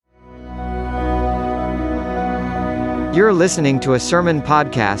You're listening to a sermon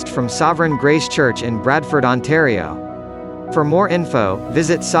podcast from Sovereign Grace Church in Bradford, Ontario. For more info,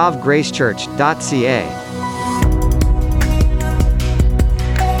 visit sovgracechurch.ca.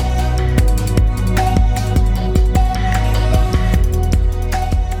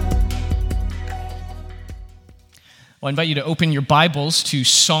 Well, I invite you to open your Bibles to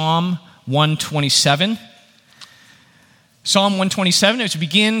Psalm 127. Psalm 127, as we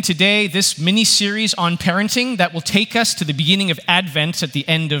begin today this mini-series on parenting that will take us to the beginning of Advent at the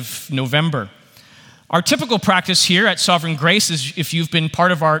end of November. Our typical practice here at Sovereign Grace is, if you've been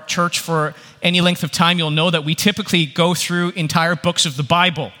part of our church for any length of time, you'll know that we typically go through entire books of the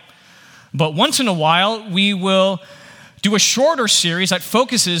Bible. But once in a while, we will do a shorter series that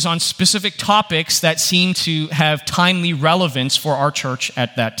focuses on specific topics that seem to have timely relevance for our church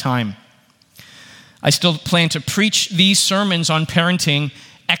at that time. I still plan to preach these sermons on parenting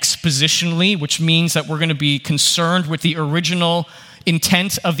expositionally, which means that we're going to be concerned with the original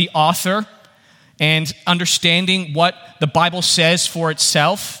intent of the author and understanding what the Bible says for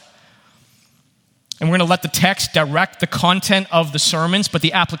itself. And we're going to let the text direct the content of the sermons, but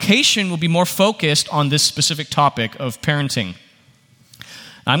the application will be more focused on this specific topic of parenting.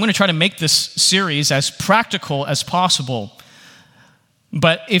 I'm going to try to make this series as practical as possible.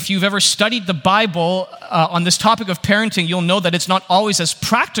 But if you've ever studied the Bible on this topic of parenting, you'll know that it's not always as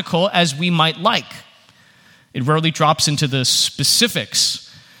practical as we might like. It rarely drops into the specifics.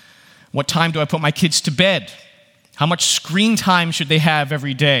 What time do I put my kids to bed? How much screen time should they have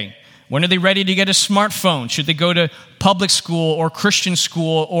every day? When are they ready to get a smartphone? Should they go to public school or Christian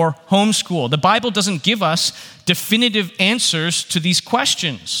school or homeschool? The Bible doesn't give us definitive answers to these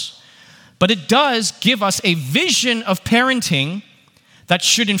questions, but it does give us a vision of parenting that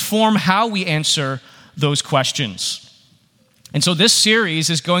should inform how we answer those questions. And so this series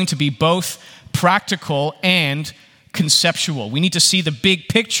is going to be both practical and conceptual. We need to see the big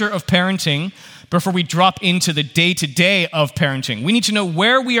picture of parenting before we drop into the day-to-day of parenting. We need to know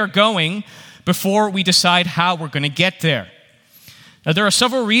where we are going before we decide how we're going to get there. Now, there are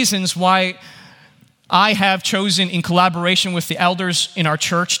several reasons why I have chosen, in collaboration with the elders in our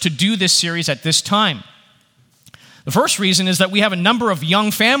church, to do this series at this time. The first reason is that we have a number of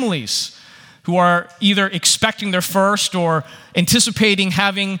young families who are either expecting their first or anticipating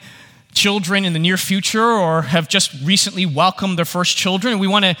having children in the near future or have just recently welcomed their first children. We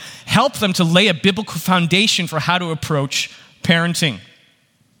want to help them to lay a biblical foundation for how to approach parenting.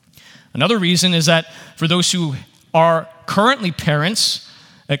 Another reason is that for those who are currently parents,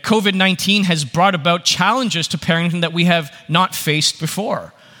 COVID-19 has brought about challenges to parenting that we have not faced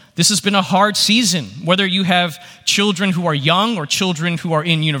before. This has been a hard season, whether you have children who are young or children who are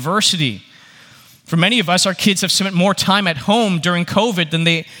in university. For many of us, our kids have spent more time at home during COVID than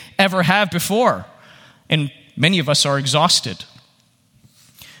they ever have before, and many of us are exhausted.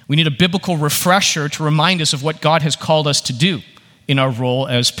 We need a biblical refresher to remind us of what God has called us to do in our role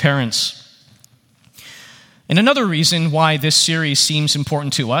as parents. And another reason why this series seems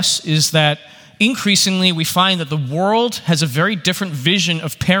important to us is that increasingly, we find that the world has a very different vision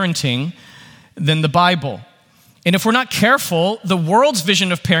of parenting than the Bible. And if we're not careful, the world's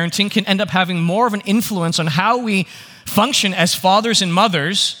vision of parenting can end up having more of an influence on how we function as fathers and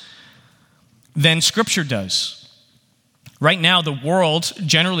mothers than Scripture does. Right now, the world,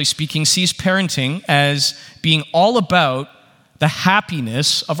 generally speaking, sees parenting as being all about the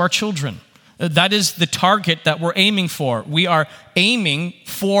happiness of our children. That is the target that we're aiming for. We are aiming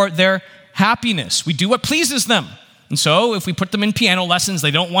for their happiness. We do what pleases them. And so if we put them in piano lessons,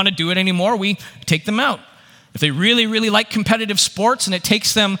 they don't want to do it anymore, we take them out. If they really, really like competitive sports and it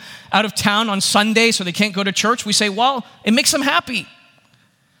takes them out of town on Sunday so they can't go to church, we say, well, it makes them happy.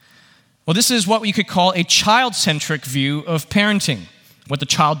 Well, this is what we could call a child-centric view of parenting. What the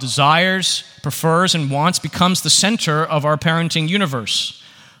child desires, prefers, and wants becomes the center of our parenting universe.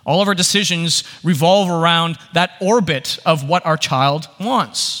 All of our decisions revolve around that orbit of what our child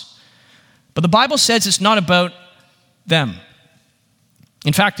wants. But the Bible says it's not about them.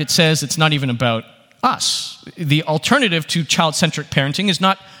 In fact, it says it's not even about us. The alternative to child-centric parenting is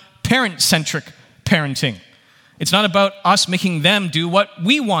not parent-centric parenting. It's not about us making them do what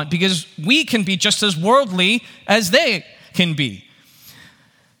we want, because we can be just as worldly as they can be.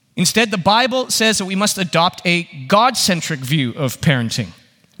 Instead, the Bible says that we must adopt a God-centric view of parenting,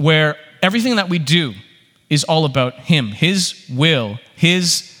 where everything that we do is all about Him, His will,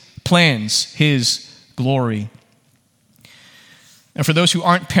 His plans, His glory. And for those who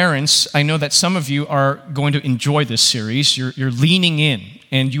aren't parents, I know that some of you are going to enjoy this series. You're leaning in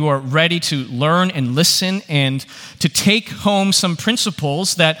and you are ready to learn and listen and to take home some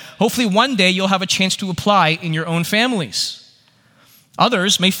principles that hopefully one day you'll have a chance to apply in your own families.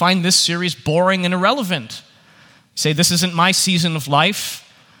 Others may find this series boring and irrelevant. Say, this isn't my season of life.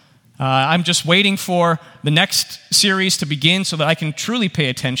 I'm just waiting for the next series to begin so that I can truly pay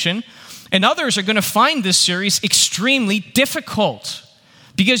attention. And others are going to find this series extremely difficult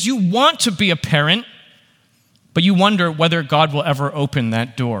because you want to be a parent, but you wonder whether God will ever open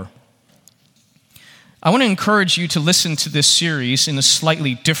that door. I want to encourage you to listen to this series in a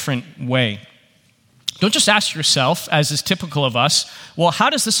slightly different way. Don't just ask yourself, as is typical of us, well, how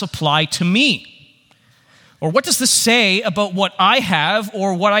does this apply to me? Or what does this say about what I have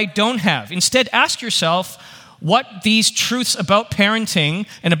or what I don't have? Instead, ask yourself what these truths about parenting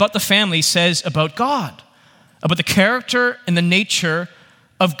and about the family says about God, about the character and the nature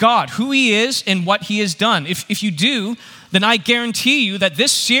of God, who He is and what He has done. If you do, then I guarantee you that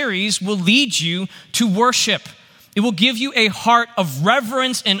this series will lead you to worship. It will give you a heart of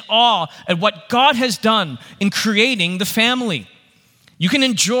reverence and awe at what God has done in creating the family. You can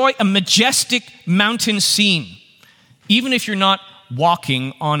enjoy a majestic mountain scene, even if you're not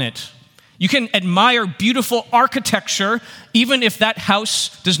walking on it. You can admire beautiful architecture, even if that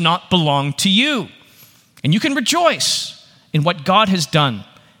house does not belong to you. And you can rejoice in what God has done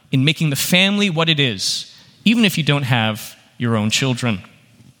in making the family what it is, even if you don't have your own children.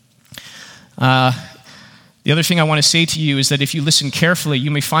 The other thing I want to say to you is that if you listen carefully, you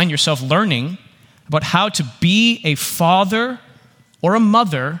may find yourself learning about how to be a father or a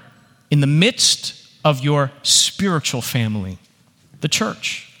mother in the midst of your spiritual family, the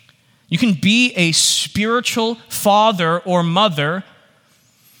church. You can be a spiritual father or mother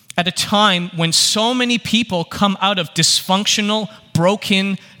at a time when so many people come out of dysfunctional,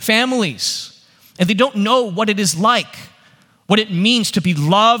 broken families, and they don't know what it is like, what it means to be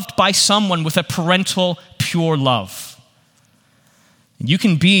loved by someone with a parental, pure love. You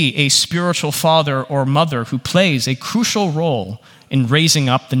can be a spiritual father or mother who plays a crucial role in raising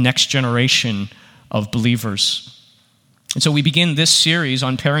up the next generation of believers. And so we begin this series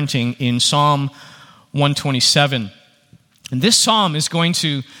on parenting in Psalm 127. And this psalm is going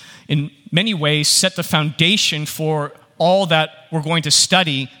to, in many ways, set the foundation for all that we're going to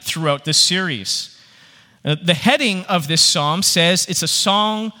study throughout this series. The heading of this psalm says it's a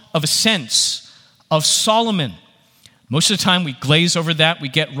song of ascents of Solomon. Most of the time we glaze over that, we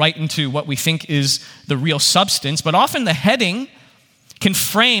get right into what we think is the real substance, but often the heading can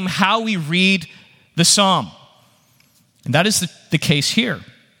frame how we read the psalm. And that is the case here.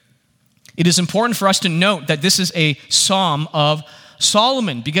 It is important for us to note that this is a psalm of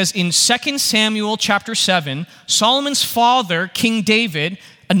Solomon, because in 2 Samuel chapter 7, Solomon's father, King David,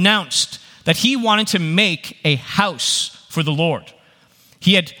 announced that he wanted to make a house for the Lord.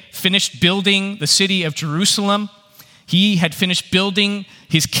 He had finished building the city of Jerusalem. He had finished building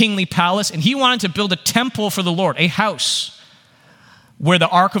his kingly palace, and he wanted to build a temple for the Lord, a house where the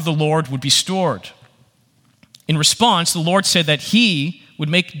ark of the Lord would be stored. In response, the Lord said that He would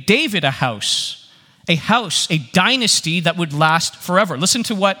make David a dynasty that would last forever. Listen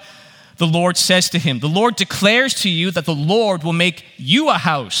to what the Lord says to him. The Lord declares to you that the Lord will make you a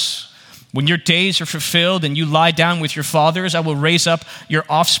house. When your days are fulfilled and you lie down with your fathers, I will raise up your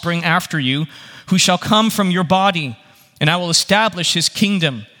offspring after you, who shall come from your body, and I will establish his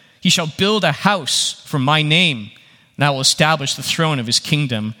kingdom. He shall build a house for my name, and I will establish the throne of his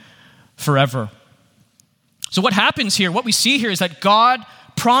kingdom forever. So what happens here, what we see here is that God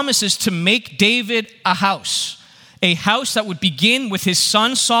promises to make David a house that would begin with his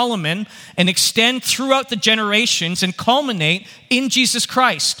son Solomon and extend throughout the generations and culminate in Jesus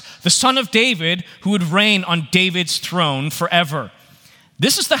Christ, the son of David, who would reign on David's throne forever.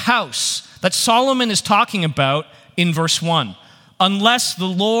 This is the house that Solomon is talking about in verse 1. Unless the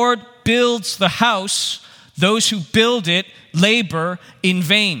Lord builds the house, those who build it labor in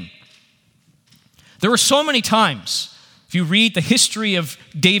vain. There were so many times, if you read the history of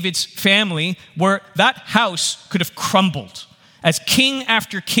David's family, where that house could have crumbled as king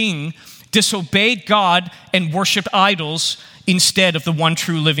after king disobeyed God and worshiped idols instead of the one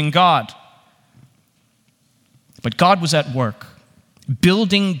true living God. But God was at work,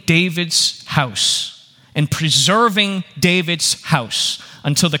 building David's house and preserving David's house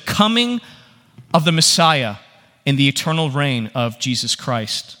until the coming of the Messiah in the eternal reign of Jesus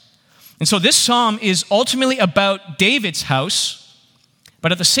Christ. And so this psalm is ultimately about David's house,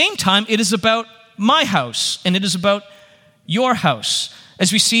 but at the same time, it is about my house, and it is about your house.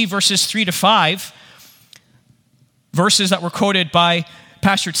 As we see verses 3 to 5, verses that were quoted by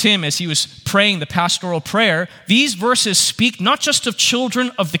Pastor Tim, as he was praying the pastoral prayer, these verses speak not just of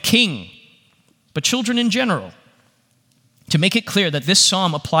children of the king, but children in general. To make it clear that this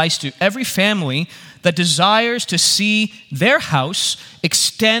psalm applies to every family that desires to see their house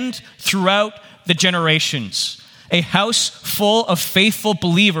extend throughout the generations. A house full of faithful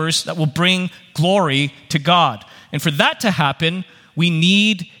believers that will bring glory to God. And for that to happen, we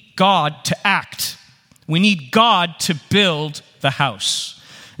need God to act. We need God to build the house.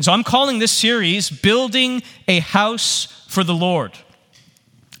 And so I'm calling this series, Building a House for the Lord.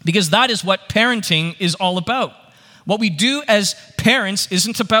 Because that is what parenting is all about. What we do as parents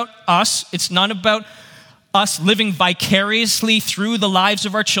isn't about us. It's not about us living vicariously through the lives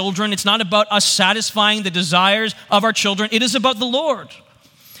of our children. It's not about us satisfying the desires of our children. It is about the Lord.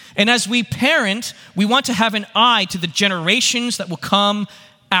 And as we parent, we want to have an eye to the generations that will come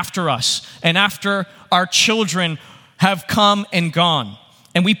after us and after our children have come and gone.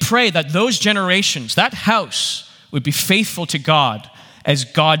 And we pray that those generations, that house, would be faithful to God as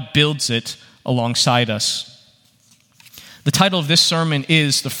God builds it alongside us. The title of this sermon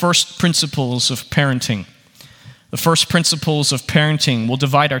is The First Principles of Parenting. The first principles of parenting. We'll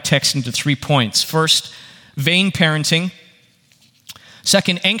divide our text into 3 points. First, vain parenting.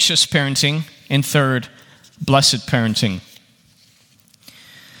 Second, anxious parenting. And third, blessed parenting.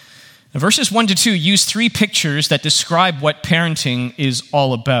 Now, verses 1 to 2 use 3 pictures that describe what parenting is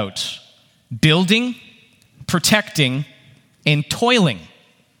all about. Building, protecting, and toiling.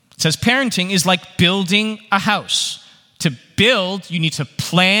 It says parenting is like building a house. To build, you need to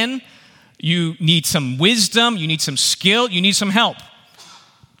plan, you need some wisdom, you need some skill, you need some help.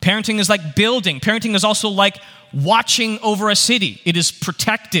 Parenting is like building. Parenting is also like watching over a city. It is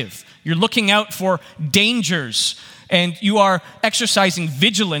protective. You're looking out for dangers, and you are exercising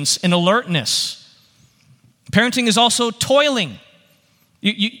vigilance and alertness. Parenting is also toiling.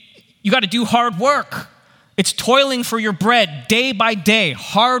 You got to do hard work. It's toiling for your bread day by day,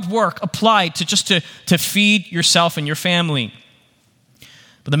 hard work applied to feed yourself and your family.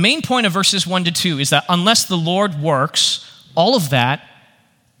 But the main point of verses 1 to 2 is that unless the Lord works, all of that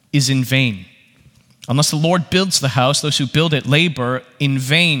is in vain. Unless the Lord builds the house, those who build it labor in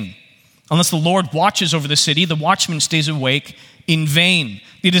vain. Unless the Lord watches over the city, the watchman stays awake in vain.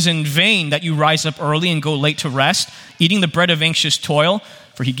 It is in vain that you rise up early and go late to rest, eating the bread of anxious toil,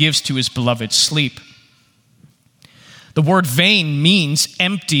 for he gives to his beloved sleep. The word vain means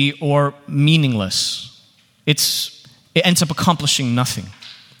empty or meaningless. It ends up accomplishing nothing.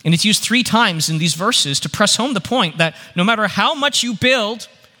 And it's used 3 times in these verses to press home the point that no matter how much you build,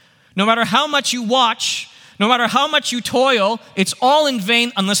 no matter how much you watch, no matter how much you toil, it's all in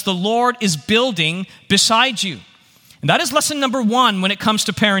vain unless the Lord is building beside you. And that is lesson number 1 when it comes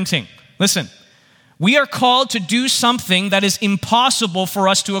to parenting. Listen, we are called to do something that is impossible for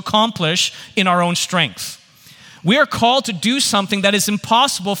us to accomplish in our own strength. We are called to do something that is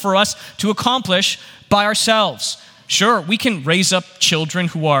impossible for us to accomplish by ourselves. Sure, we can raise up children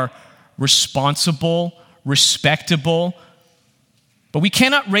who are responsible, respectable, but we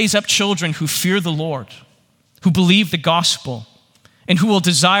cannot raise up children who fear the Lord, who believe the gospel, and who will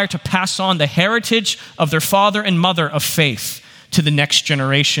desire to pass on the heritage of their father and mother of faith to the next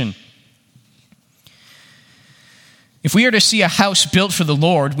generation. If we are to see a house built for the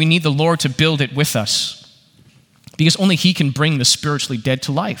Lord, we need the Lord to build it with us. Because only he can bring the spiritually dead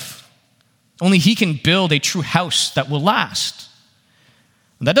to life. Only he can build a true house that will last.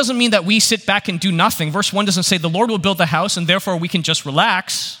 And that doesn't mean that we sit back and do nothing. Verse 1 doesn't say the Lord will build the house and therefore we can just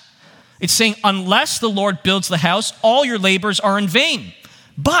relax. It's saying unless the Lord builds the house, all your labors are in vain.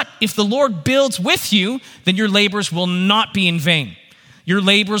 But if the Lord builds with you, then your labors will not be in vain. Your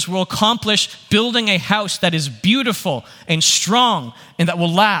labors will accomplish building a house that is beautiful and strong and that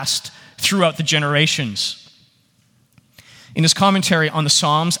will last throughout the generations. In his commentary on the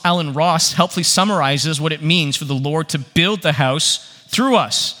Psalms, Alan Ross helpfully summarizes what it means for the Lord to build the house through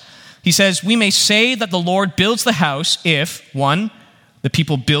us. He says, we may say that the Lord builds the house if, 1, the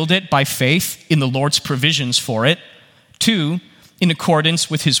people build it by faith in the Lord's provisions for it. 2, in accordance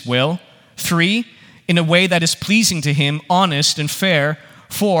with his will. 3, in a way that is pleasing to him, honest and fair.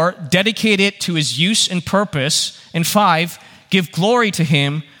 4, dedicate it to his use and purpose. And 5, give glory to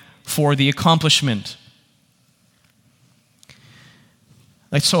him for the accomplishment.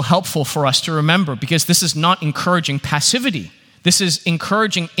 That's so helpful for us to remember because this is not encouraging passivity. This is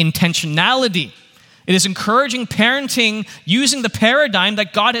encouraging intentionality. It is encouraging parenting using the paradigm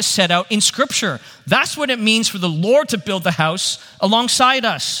that God has set out in Scripture. That's what it means for the Lord to build the house alongside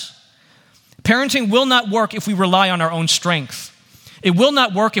us. Parenting will not work if we rely on our own strength. It will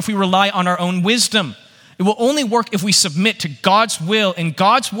not work if we rely on our own wisdom. It will only work if we submit to God's will and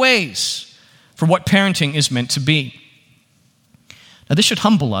God's ways for what parenting is meant to be. Now, this should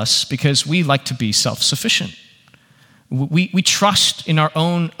humble us because we like to be self-sufficient. We trust in our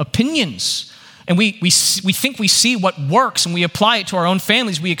own opinions, and we think we see what works, and we apply it to our own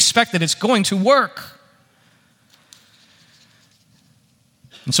families. We expect that it's going to work.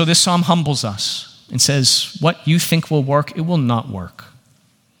 And so this psalm humbles us and says, what you think will work, it will not work.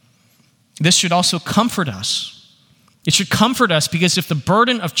 This should also comfort us. It should comfort us because if the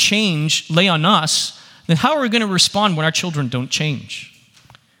burden of change lay on us, then how are we going to respond when our children don't change?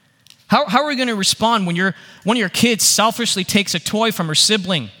 How are we going to respond when one of your kids selfishly takes a toy from her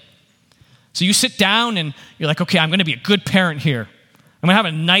sibling? So you sit down and you're like, okay, I'm going to be a good parent here. I'm going to have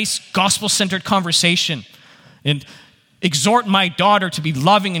a nice gospel-centered conversation and exhort my daughter to be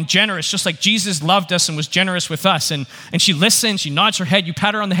loving and generous, just like Jesus loved us and was generous with us. And she listens, she nods her head, you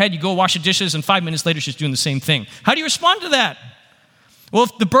pat her on the head, you go wash the dishes, and 5 minutes later she's doing the same thing. How do you respond to that? Well,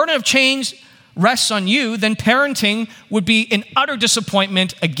 if the burden of change rests on you, then parenting would be an utter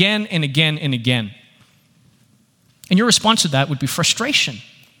disappointment again and again and again. And your response to that would be frustration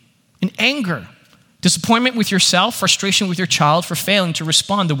and anger, disappointment with yourself, frustration with your child for failing to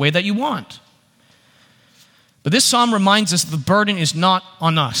respond the way that you want. But this psalm reminds us that the burden is not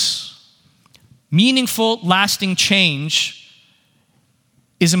on us. Meaningful, lasting change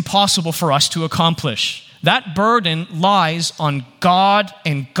is impossible for us to accomplish. That burden lies on God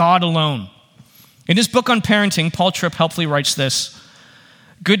and God alone. In his book on parenting, Paul Tripp helpfully writes this: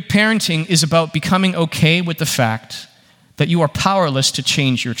 good parenting is about becoming okay with the fact that you are powerless to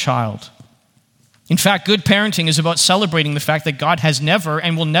change your child. In fact, good parenting is about celebrating the fact that God has never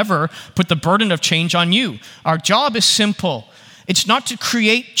and will never put the burden of change on you. Our job is simple. It's not to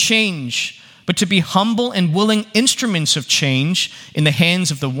create change, but to be humble and willing instruments of change in the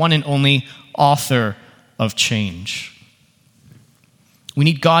hands of the one and only author of change. We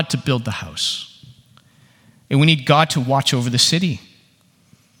need God to build the house. And we need God to watch over the city.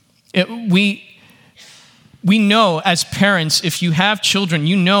 We know as parents, if you have children,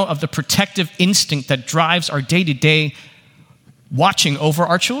 you know of the protective instinct that drives our day-to-day watching over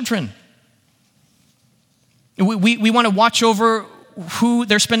our children. We want to watch over who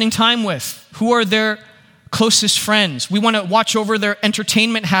they're spending time with, who are their closest friends. We want to watch over their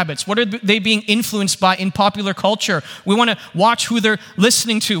entertainment habits. What are they being influenced by in popular culture? We want to watch who they're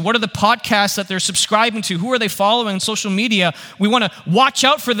listening to. What are the podcasts that they're subscribing to? Who are they following on social media? We want to watch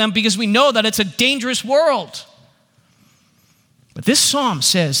out for them because we know that it's a dangerous world. But this psalm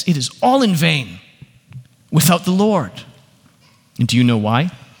says it is all in vain without the Lord. And do you know why?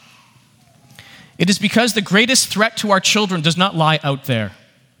 It is because the greatest threat to our children does not lie out there.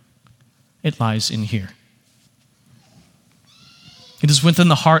 It lies in here. It is within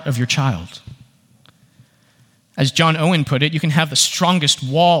the heart of your child. As John Owen put it, you can have the strongest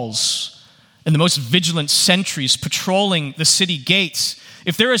walls and the most vigilant sentries patrolling the city gates.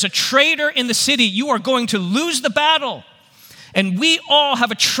 If there is a traitor in the city, you are going to lose the battle. And we all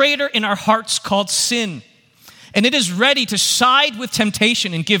have a traitor in our hearts called sin. And it is ready to side with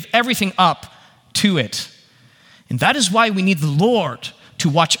temptation and give everything up to it. And that is why we need the Lord to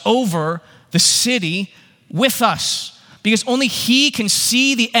watch over the city with us. Because only He can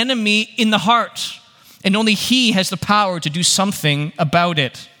see the enemy in the heart. And only He has the power to do something about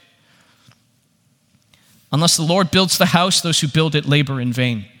it. Unless the Lord builds the house, those who build it labor in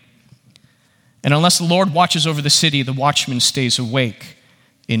vain. And unless the Lord watches over the city, the watchman stays awake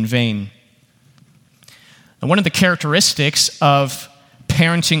in vain. And one of the characteristics of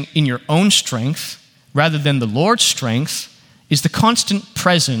parenting in your own strength, rather than the Lord's strength, is the constant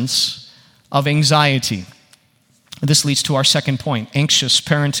presence of anxiety. This leads to our second point, anxious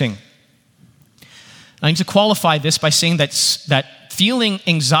parenting. I need to qualify this by saying that feeling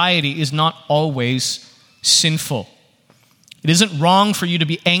anxiety is not always sinful. It isn't wrong for you to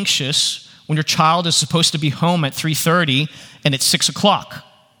be anxious when your child is supposed to be home at 3:30 and it's 6 o'clock.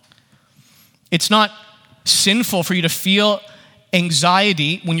 It's not sinful for you to feel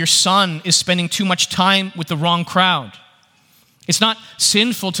anxiety when your son is spending too much time with the wrong crowd. It's not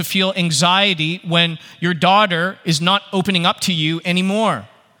sinful to feel anxiety when your daughter is not opening up to you anymore.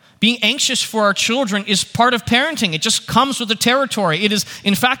 Being anxious for our children is part of parenting. It just comes with the territory. It is,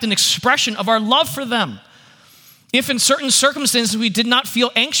 in fact, an expression of our love for them. If in certain circumstances we did not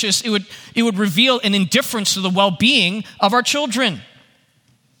feel anxious, it would reveal an indifference to the well-being of our children.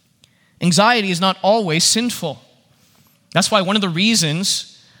 Anxiety is not always sinful. That's why one of the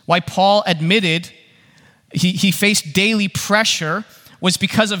reasons why Paul admitted he faced daily pressure was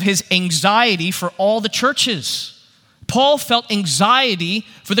because of his anxiety for all the churches. Paul felt anxiety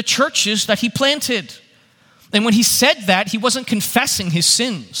for the churches that he planted. And when he said that, he wasn't confessing his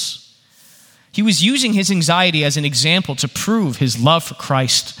sins. He was using his anxiety as an example to prove his love for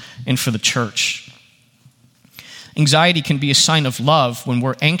Christ and for the church. Anxiety can be a sign of love when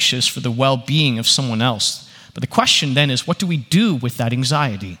we're anxious for the well-being of someone else. But the question then is, what do we do with that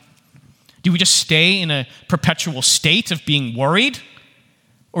anxiety? Do we just stay in a perpetual state of being worried?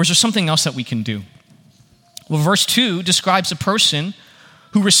 Or is there something else that we can do? Well, verse 2 describes a person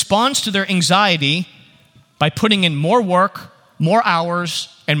who responds to their anxiety by putting in more work, more hours,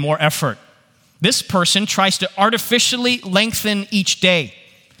 and more effort. This person tries to artificially lengthen each day.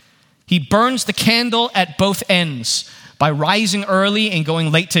 He burns the candle at both ends by rising early and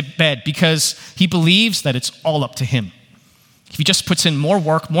going late to bed because he believes that it's all up to him. If he just puts in more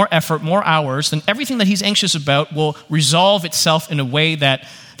work, more effort, more hours, then everything that he's anxious about will resolve itself in a way that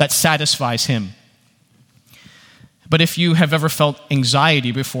satisfies him. But if you have ever felt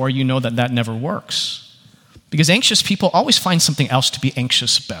anxiety before, you know that that never works. Because anxious people always find something else to be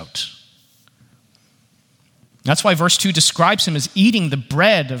anxious about. That's why verse 2 describes him as eating the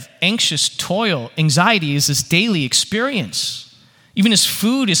bread of anxious toil. Anxiety is his daily experience. Even his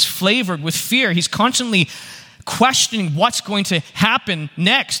food is flavored with fear. He's constantly questioning what's going to happen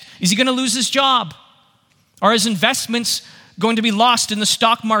next. Is he going to lose his job? Are his investments going to be lost in the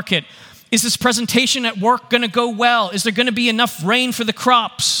stock market? Is this presentation at work going to go well? Is there going to be enough rain for the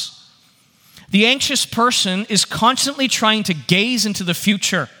crops? The anxious person is constantly trying to gaze into the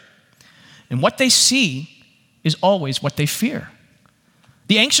future. And what they see is always what they fear.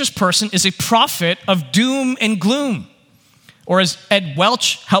 The anxious person is a prophet of doom and gloom. Or as Ed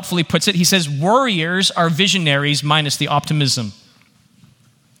Welch helpfully puts it, he says, worriers are visionaries minus the optimism.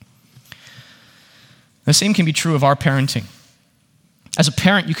 The same can be true of our parenting. As a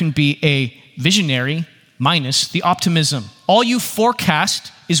parent, you can be a visionary minus the optimism. All you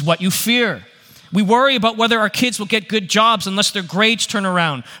forecast is what you fear. We worry about whether our kids will get good jobs unless their grades turn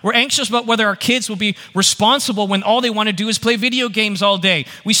around. We're anxious about whether our kids will be responsible when all they want to do is play video games all day.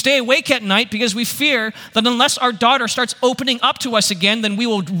 We stay awake at night because we fear that unless our daughter starts opening up to us again, then we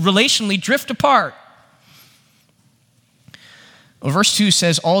will relationally drift apart. Well, verse 2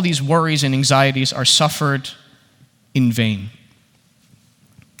 says all these worries and anxieties are suffered in vain.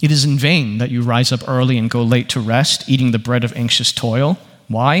 It is in vain that you rise up early and go late to rest, eating the bread of anxious toil.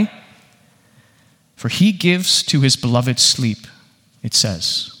 Why? For he gives to his beloved sleep, it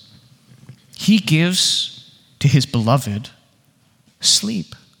says. He gives to his beloved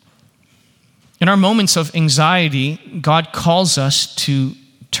sleep. In our moments of anxiety, God calls us to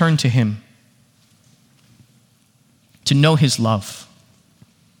turn to him, to know his love,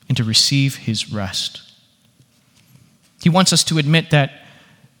 and to receive his rest. He wants us to admit that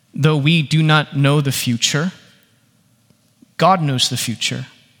though we do not know the future, God knows the future.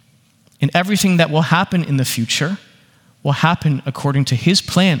 And everything that will happen in the future will happen according to his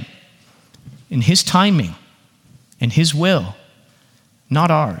plan, in his timing, and his will,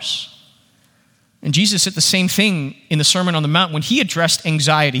 not ours. And Jesus said the same thing in the Sermon on the Mount when he addressed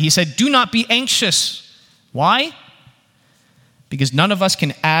anxiety. He said, do not be anxious. Why? Because none of us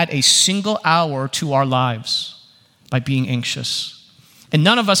can add a single hour to our lives by being anxious. And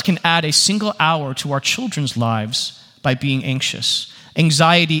none of us can add a single hour to our children's lives by being anxious.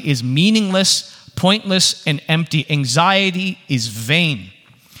 Anxiety is meaningless, pointless, and empty. Anxiety is vain.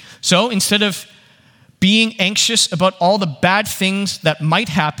 So instead of being anxious about all the bad things that might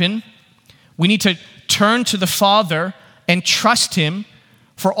happen, we need to turn to the Father and trust him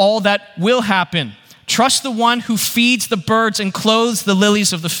for all that will happen. Trust the one who feeds the birds and clothes the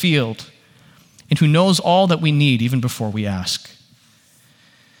lilies of the field, and who knows all that we need even before we ask.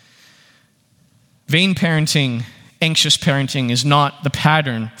 Vain parenting, anxious parenting is not the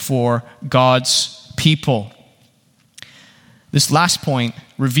pattern for God's people. This last point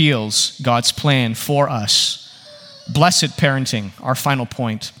reveals God's plan for us. Blessed parenting, our final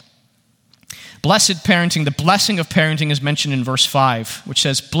point. Blessed parenting, the blessing of parenting is mentioned in verse 5, which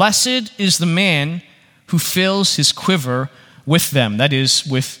says, blessed is the man who fills his quiver with them, that is,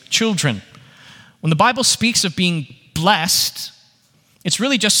 with children. When the Bible speaks of being blessed, it's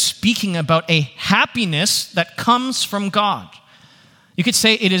really just speaking about a happiness that comes from God. You could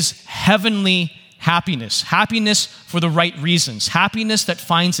say it is heavenly happiness, happiness for the right reasons, happiness that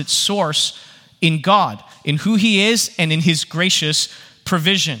finds its source in God, in who he is and in his gracious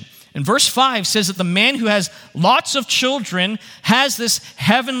provision. And verse 5 says that the man who has lots of children has this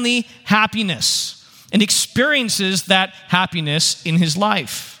heavenly happiness and experiences that happiness in his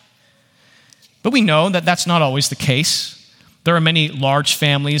life. But we know that that's not always the case. There are many large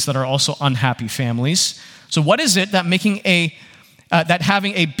families that are also unhappy families. So what is it that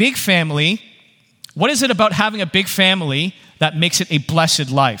having a big family What is it about having a big family that makes it a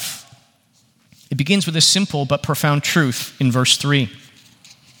blessed life? It begins with a simple but profound truth in verse 3.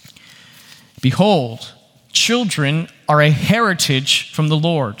 Behold, children are a heritage from the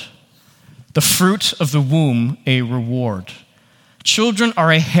Lord, the fruit of the womb a reward. Children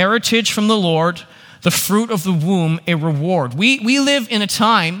are a heritage from the Lord, the fruit of the womb a reward. We live in a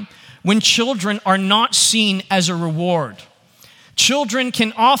time when children are not seen as a reward. Children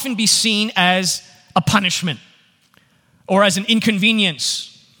can often be seen as a punishment or as an inconvenience.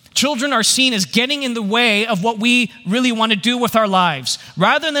 Children are seen as getting in the way of what we really want to do with our lives,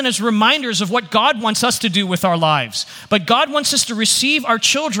 rather than as reminders of what God wants us to do with our lives. But God wants us to receive our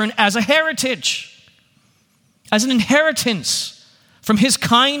children as a heritage, as an inheritance from his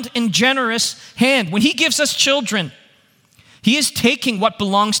kind and generous hand. When he gives us children, he is taking what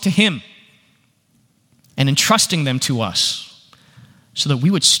belongs to him and entrusting them to us so that we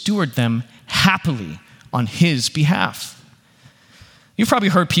would steward them happily on his behalf. You've probably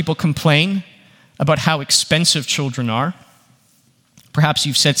heard people complain about how expensive children are. Perhaps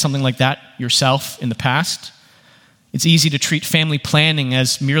you've said something like that yourself in the past. It's easy to treat family planning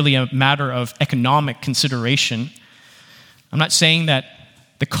as merely a matter of economic consideration. I'm not saying that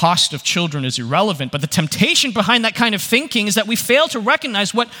the cost of children is irrelevant, but the temptation behind that kind of thinking is that we fail to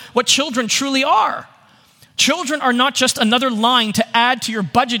recognize what children truly are. Children are not just another line to add to your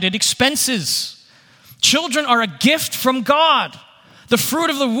budgeted expenses. Children are a gift from God, the fruit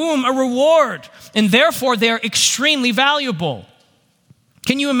of the womb a reward, and therefore they are extremely valuable.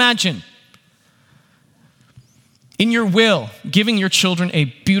 Can you imagine, in your will, giving your children a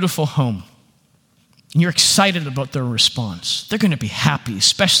beautiful home, and you're excited about their response? They're going to be happy,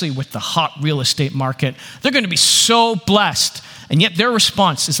 especially with the hot real estate market. They're going to be so blessed, and yet their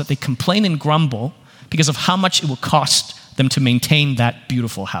response is that they complain and grumble because of how much it will cost them to maintain that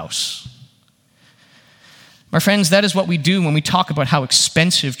beautiful house. My friends, that is what we do when we talk about how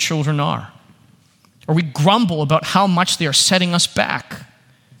expensive children are, or we grumble about how much they are setting us back.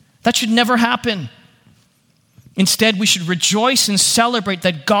 That should never happen. Instead, we should rejoice and celebrate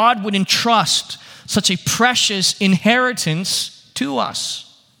that God would entrust such a precious inheritance to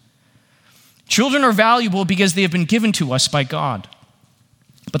us. Children are valuable because they have been given to us by God.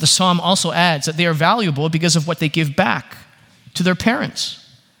 But the psalm also adds that they are valuable because of what they give back to their parents.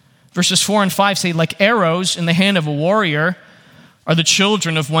 Verses 4 and 5 say, like arrows in the hand of a warrior are the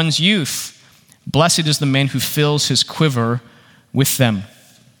children of one's youth. Blessed is the man who fills his quiver with them.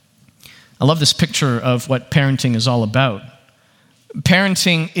 I love this picture of what parenting is all about.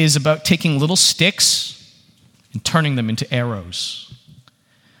 Parenting is about taking little sticks and turning them into arrows.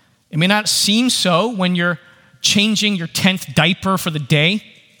 It may not seem so when you're changing your 10th diaper for the day,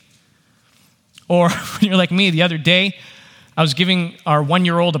 or when you're like me the other day, I was giving our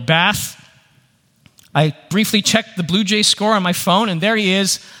 1-year-old a bath. I briefly checked the Blue Jays score on my phone, and there he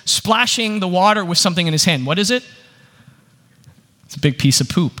is, splashing the water with something in his hand. What is it? It's a big piece of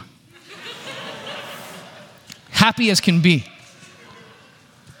poop. Happy as can be.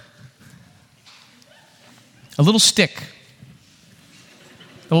 A little stick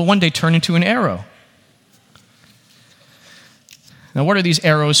that will one day turn into an arrow. Now, what are these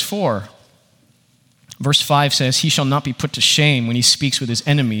arrows for? Verse 5 says, he shall not be put to shame when he speaks with his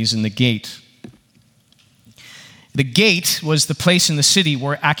enemies in the gate. The gate was the place in the city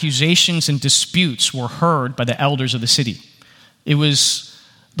where accusations and disputes were heard by the elders of the city. It was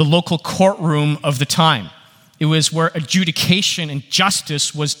the local courtroom of the time. It was where adjudication and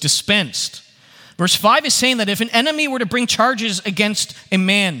justice was dispensed. Verse 5 is saying that if an enemy were to bring charges against a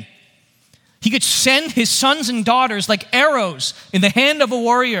man, he could send his sons and daughters like arrows in the hand of a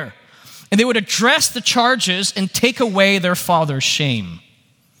warrior, and they would address the charges and take away their father's shame.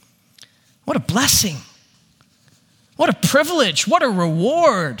 What a blessing. What a privilege. What a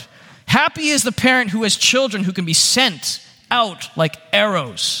reward. Happy is the parent who has children who can be sent out like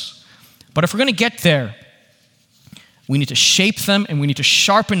arrows. But if we're going to get there, we need to shape them and we need to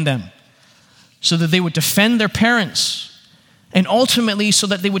sharpen them so that they would defend their parents and ultimately so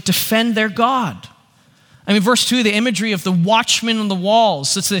that they would defend their God. I mean, verse 2, the imagery of the watchman on the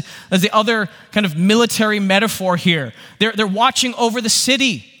walls. That's the other kind of military metaphor here. They're watching over the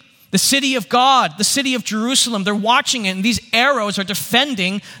city of God, the city of Jerusalem. They're watching it, and these arrows are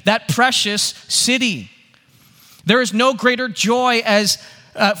defending that precious city. There is no greater joy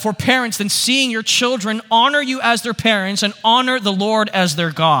for parents than seeing your children honor you as their parents and honor the Lord as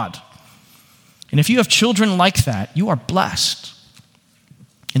their God. And if you have children like that, you are blessed.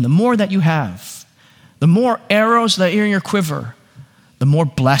 And the more that you have, the more arrows that are in your quiver, the more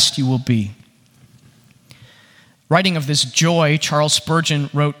blessed you will be. Writing of this joy, Charles Spurgeon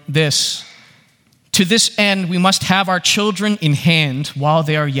wrote this: To this end, we must have our children in hand while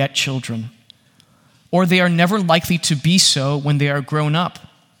they are yet children, or they are never likely to be so when they are grown up.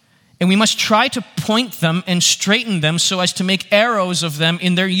 And we must try to point them and straighten them so as to make arrows of them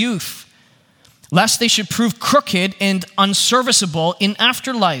in their youth, lest they should prove crooked and unserviceable in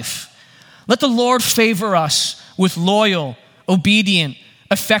afterlife. Let the Lord favor us with loyal, obedient,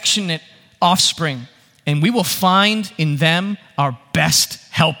 affectionate offspring, and we will find in them our best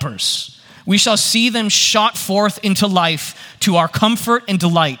helpers. We shall see them shot forth into life to our comfort and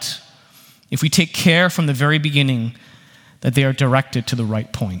delight if we take care from the very beginning that they are directed to the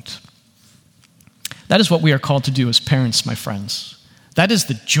right point. That is what we are called to do as parents, my friends. That is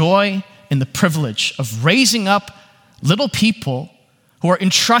the joy and the privilege of raising up little people who are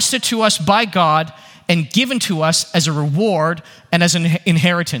entrusted to us by God and given to us as a reward and as an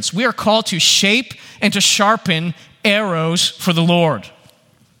inheritance. We are called to shape and to sharpen arrows for the Lord.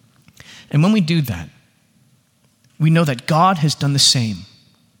 And when we do that, we know that God has done the same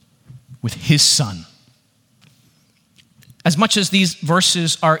with his Son. As much as these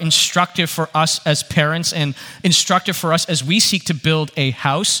verses are instructive for us as parents and instructive for us as we seek to build a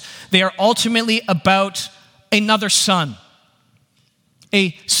house, they are ultimately about another son,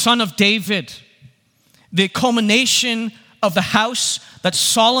 a son of David, the culmination of the house that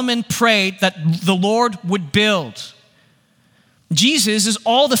Solomon prayed that the Lord would build. Jesus is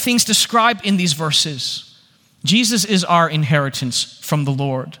all the things described in these verses. Jesus is our inheritance from the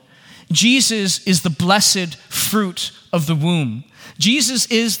Lord. Jesus is the blessed fruit of the womb. Jesus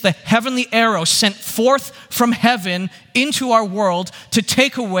is the heavenly arrow sent forth from heaven into our world to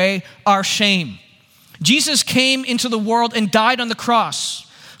take away our shame. Jesus came into the world and died on the cross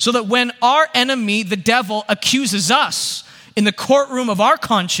so that when our enemy, the devil, accuses us in the courtroom of our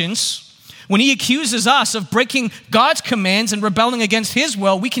conscience, when he accuses us of breaking God's commands and rebelling against his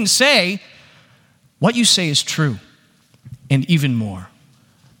will, we can say, what you say is true, and even more.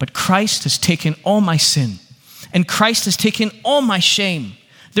 But Christ has taken all my sin, and Christ has taken all my shame.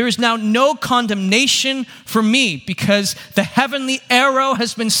 There is now no condemnation for me because the heavenly arrow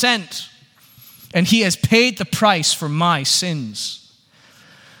has been sent, and he has paid the price for my sins.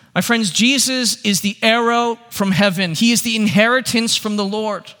 My friends, Jesus is the arrow from heaven. He is the inheritance from the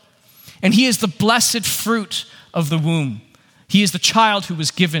Lord, and he is the blessed fruit of the womb. He is the child who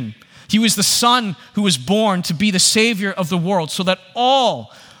was given. He was the son who was born to be the Savior of the world so that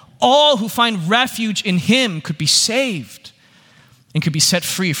all who find refuge in him could be saved and could be set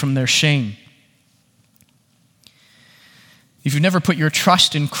free from their shame. If you've never put your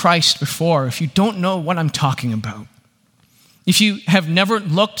trust in Christ before, if you don't know what I'm talking about, if you have never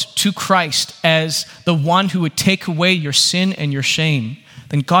looked to Christ as the one who would take away your sin and your shame,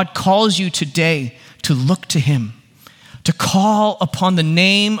 then God calls you today to look to him, to call upon the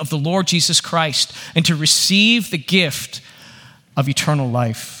name of the Lord Jesus Christ, and to receive the gift of eternal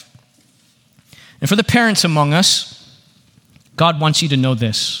life. And for the parents among us, God wants you to know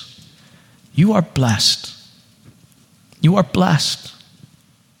this. You are blessed. You are blessed.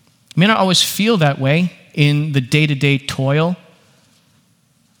 You may not always feel that way in the day-to-day toil,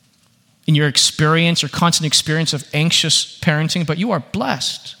 in your experience or constant experience of anxious parenting, but you are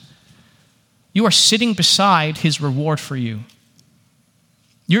blessed. You are sitting beside his reward for you.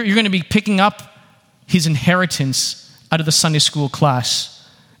 You're going to be picking up his inheritance out of the Sunday school class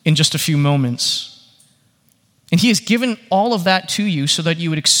in just a few moments. And he has given all of that to you so that you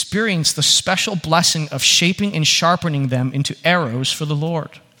would experience the special blessing of shaping and sharpening them into arrows for the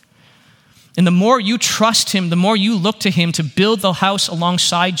Lord. And the more you trust him, the more you look to him to build the house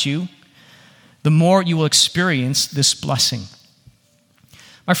alongside you, the more you will experience this blessing.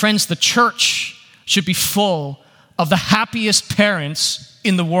 My friends, the church should be full of the happiest parents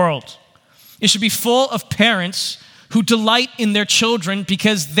in the world. It should be full of parents who delight in their children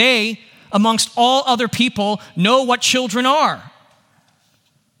because they, amongst all other people, know what children are.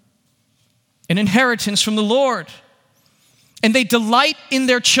 An inheritance from the Lord. And they delight in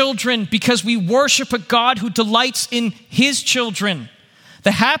their children because we worship a God who delights in his children.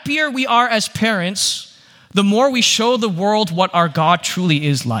 The happier we are as parents, the more we show the world what our God truly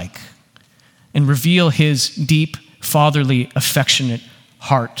is like and reveal his deep, fatherly, affectionate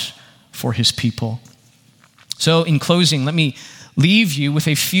heart for his people. So in closing, let me leave you with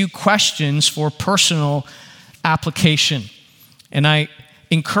a few questions for personal application. And I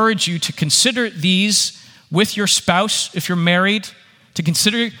encourage you to consider these with your spouse, if you're married, to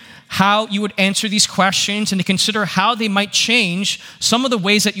consider how you would answer these questions and to consider how they might change some of the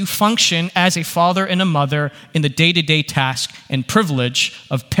ways that you function as a father and a mother in the day-to-day task and privilege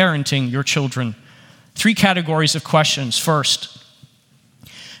of parenting your children. 3 categories of questions. First,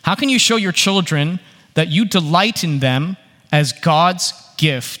 How can you show your children that you delight in them as God's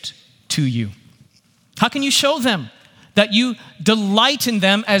gift to you? How can you show them that you delight in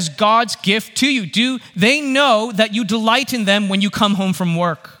them as God's gift to you? Do they know that you delight in them when you come home from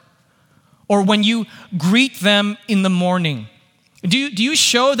work or when you greet them in the morning? Do you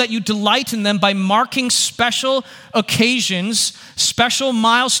show that you delight in them by marking special occasions, special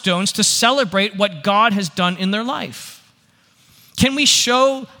milestones to celebrate what God has done in their life? Can we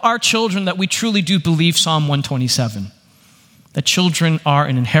show our children that we truly do believe Psalm 127, that children are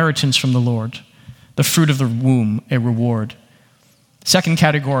an inheritance from the Lord, the fruit of the womb, a reward? Second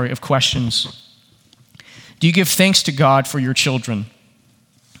category of questions. Do you give thanks to God for your children?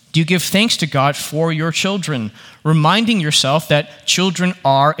 Do you give thanks to God for your children, reminding yourself that children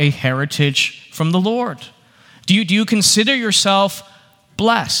are a heritage from the Lord? Do you consider yourself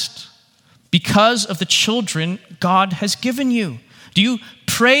blessed because of the children God has given you? Do you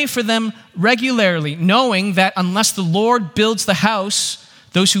pray for them regularly, knowing that unless the Lord builds the house,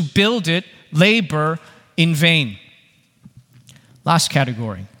 those who build it labor in vain? Last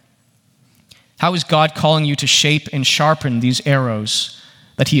category. How is God calling you to shape and sharpen these arrows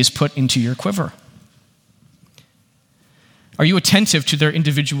that he has put into your quiver? Are you attentive to their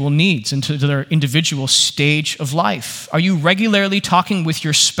individual needs and to their individual stage of life? Are you regularly talking with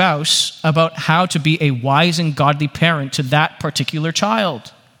your spouse about how to be a wise and godly parent to that particular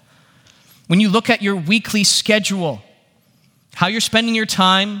child? When you look at your weekly schedule, how you're spending your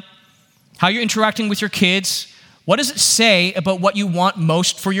time, how you're interacting with your kids, what does it say about what you want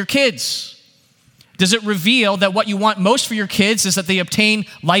most for your kids? Does it reveal that what you want most for your kids is that they obtain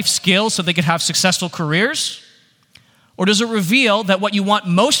life skills so they could have successful careers? Or does it reveal that what you want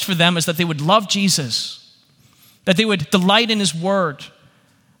most for them is that they would love Jesus, that they would delight in his word,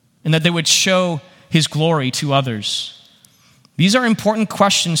 and that they would show his glory to others? These are important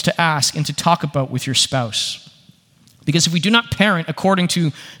questions to ask and to talk about with your spouse. Because if we do not parent according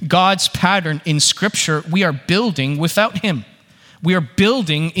to God's pattern in Scripture, we are building without him. We are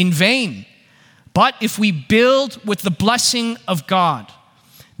building in vain. But if we build with the blessing of God,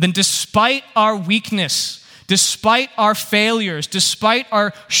 then despite our weakness, despite our failures, despite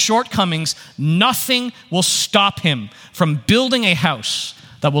our shortcomings, nothing will stop him from building a house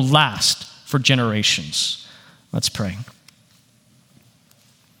that will last for generations. Let's pray.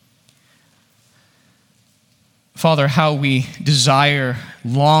 Father, how we desire,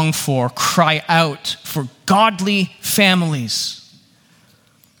 long for, cry out for godly families.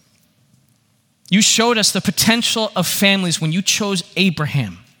 You showed us the potential of families when you chose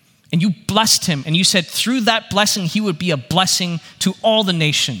Abraham and you blessed him and you said through that blessing he would be a blessing to all the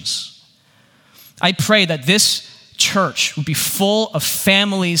nations. I pray that this church would be full of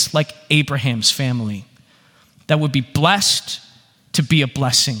families like Abraham's family that would be blessed to be a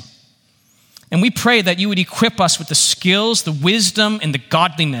blessing. And we pray that you would equip us with the skills, the wisdom, and the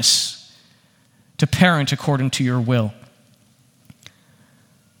godliness to parent according to your will.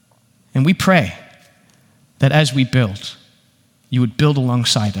 And we pray that as we build, you would build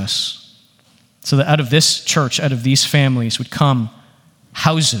alongside us, so that out of this church, out of these families would come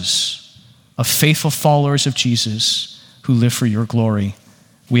houses of faithful followers of Jesus who live for your glory.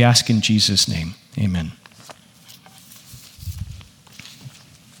 We ask in Jesus' name, amen.